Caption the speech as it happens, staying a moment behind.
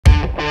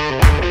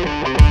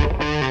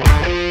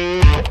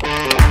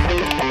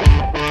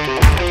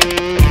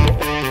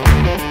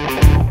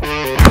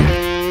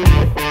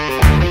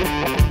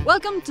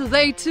to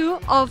day 2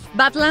 of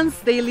Badlands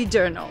Daily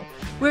Journal.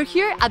 We're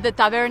here at the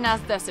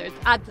Tabernas Desert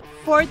at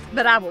Fort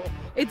Bravo.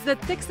 It's the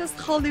Texas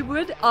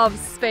Hollywood of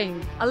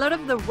Spain. A lot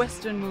of the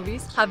Western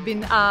movies have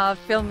been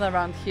filmed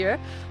around here.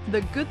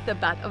 The good, the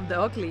bad, of the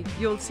ugly.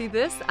 You'll see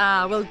this.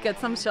 We'll get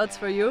some shots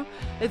for you.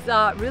 It's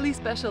a really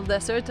special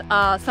desert.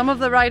 Some of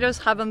the riders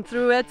haven't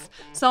through it.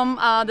 Some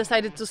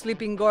decided to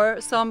sleep in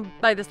gore, some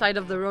by the side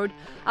of the road.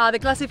 The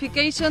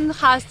classification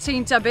has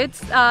changed a bit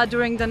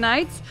during the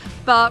nights,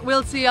 but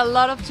we'll see a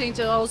lot of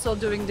changes also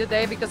during the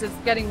day because it's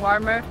getting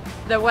warmer.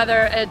 The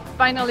weather, it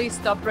finally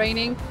stopped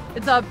raining.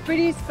 It's a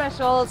pretty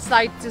special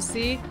sight to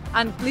see,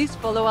 and please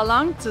follow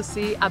along to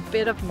see a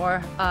bit of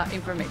more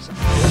information.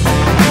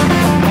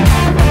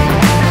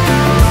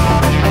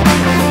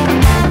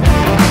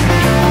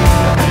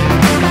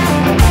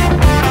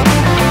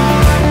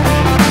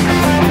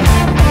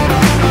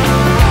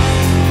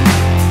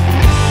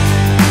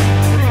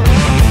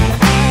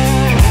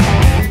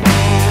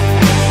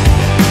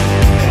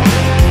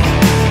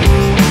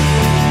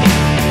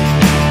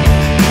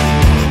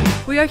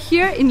 We are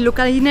here in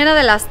Lucainera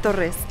de las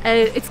Torres.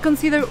 It's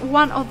considered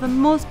one of the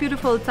most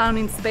beautiful towns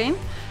in Spain,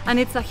 and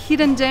it's a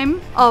hidden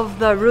gem of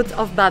the route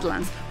of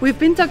Badlands. We've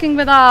been talking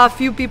with a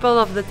few people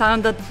of the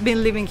town that have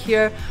been living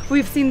here.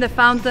 We've seen the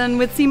fountain,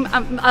 we've seen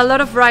a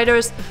lot of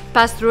riders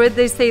pass through it.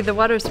 They say the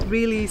water is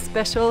really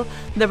special,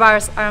 the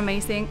bars are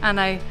amazing, and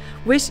I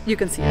wish you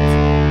can see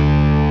it.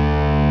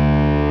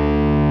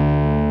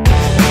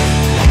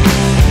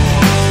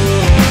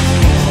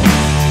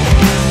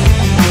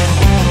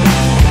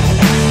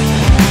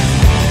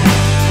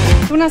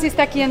 Tú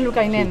naciste aquí en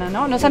Lucainena,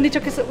 ¿no? Nos han dicho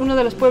que es uno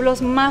de los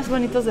pueblos más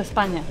bonitos de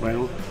España.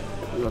 Bueno,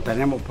 lo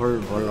tenemos por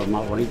lo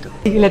más bonito.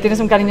 Y le tienes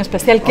un cariño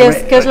especial. ¿Qué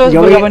es lo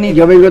bonito?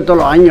 Yo vengo todos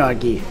los años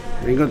aquí,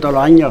 vengo todos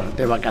los años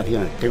de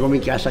vacaciones. Tengo mi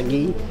casa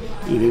aquí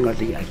y vengo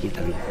aquí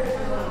también.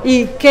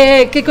 ¿Y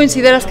qué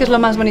consideras que es lo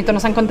más bonito?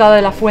 Nos han contado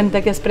de la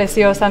fuente, que es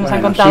preciosa, nos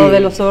han contado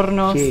de los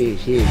hornos. Sí,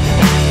 sí.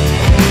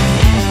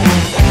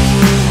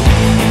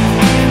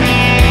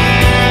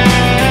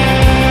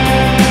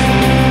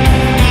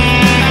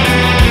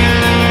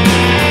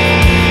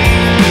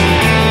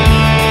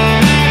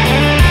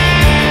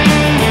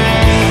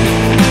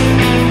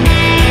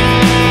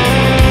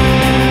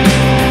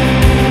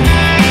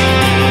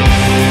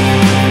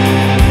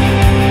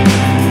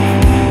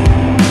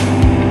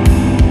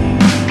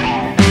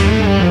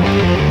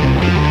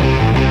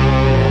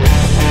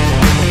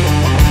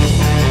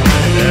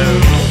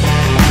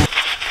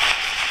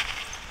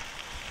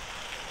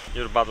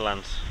 Your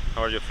Badlands,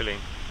 how are you feeling?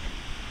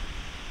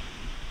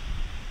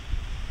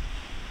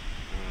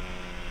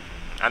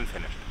 I'm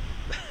finished.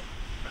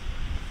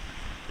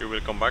 You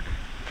will come back?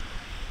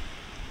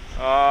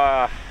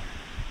 I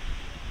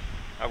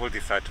will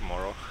decide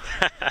tomorrow.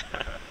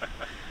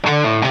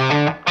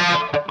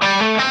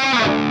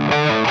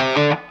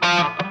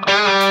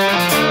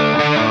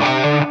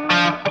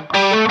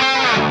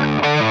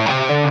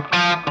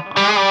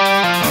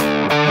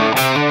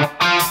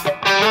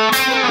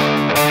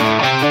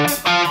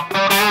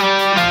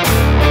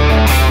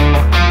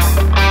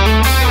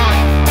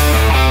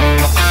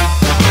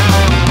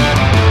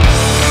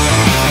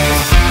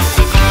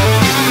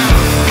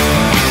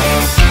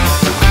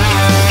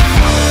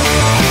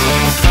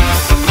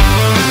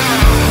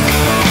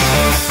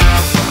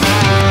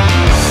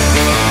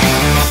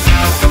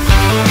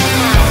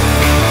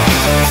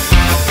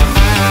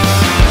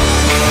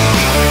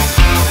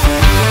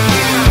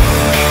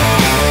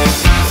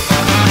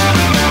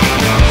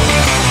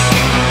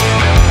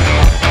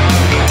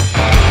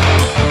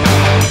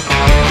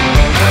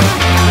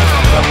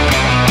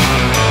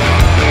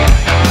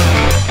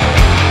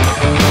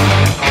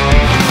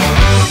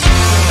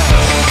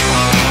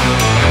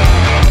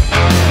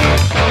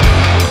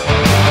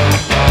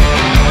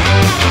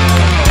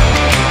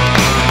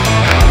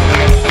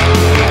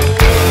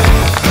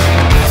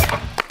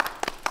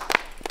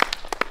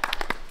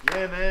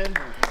 Yeah, man.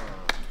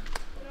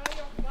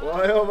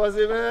 Wow, was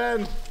it,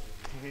 man?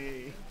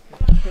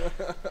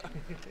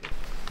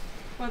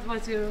 What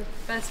was your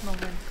best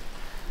moment?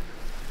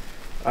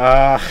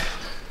 I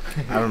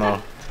don't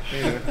know.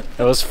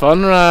 It was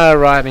fun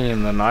riding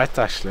in the night,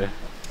 actually.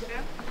 Yeah.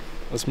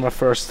 It was my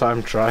first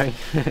time trying.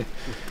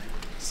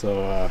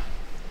 So,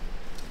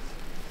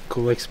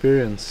 cool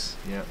experience.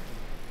 Yeah.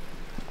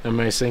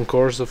 Amazing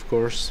course, of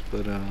course,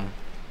 but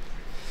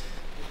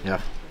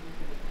yeah,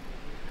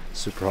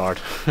 super hard.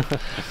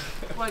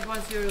 What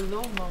was your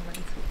low moment?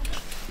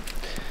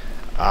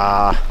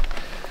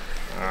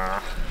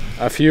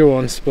 A few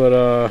ones, but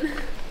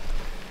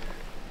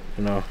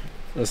you know,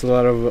 there's a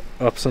lot of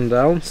ups and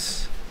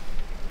downs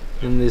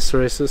in these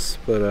races,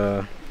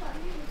 but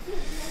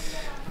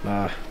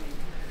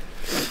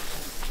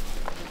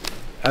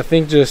I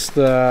think just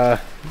the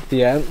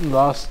end,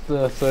 last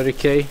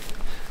 30k,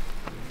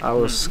 I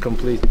was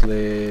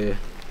completely,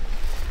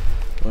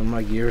 when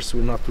my gears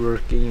were not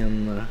working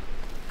and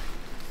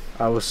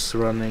I was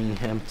running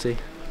empty.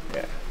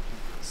 Yeah.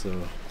 So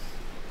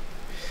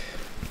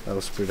that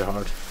was pretty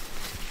hard.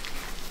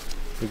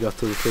 We got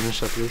to the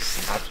finish at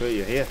least. Absolutely,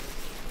 you're here.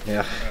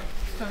 Yeah.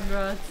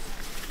 Congrats.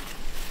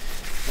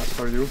 That's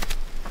for you.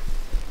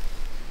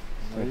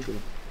 Thank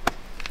you.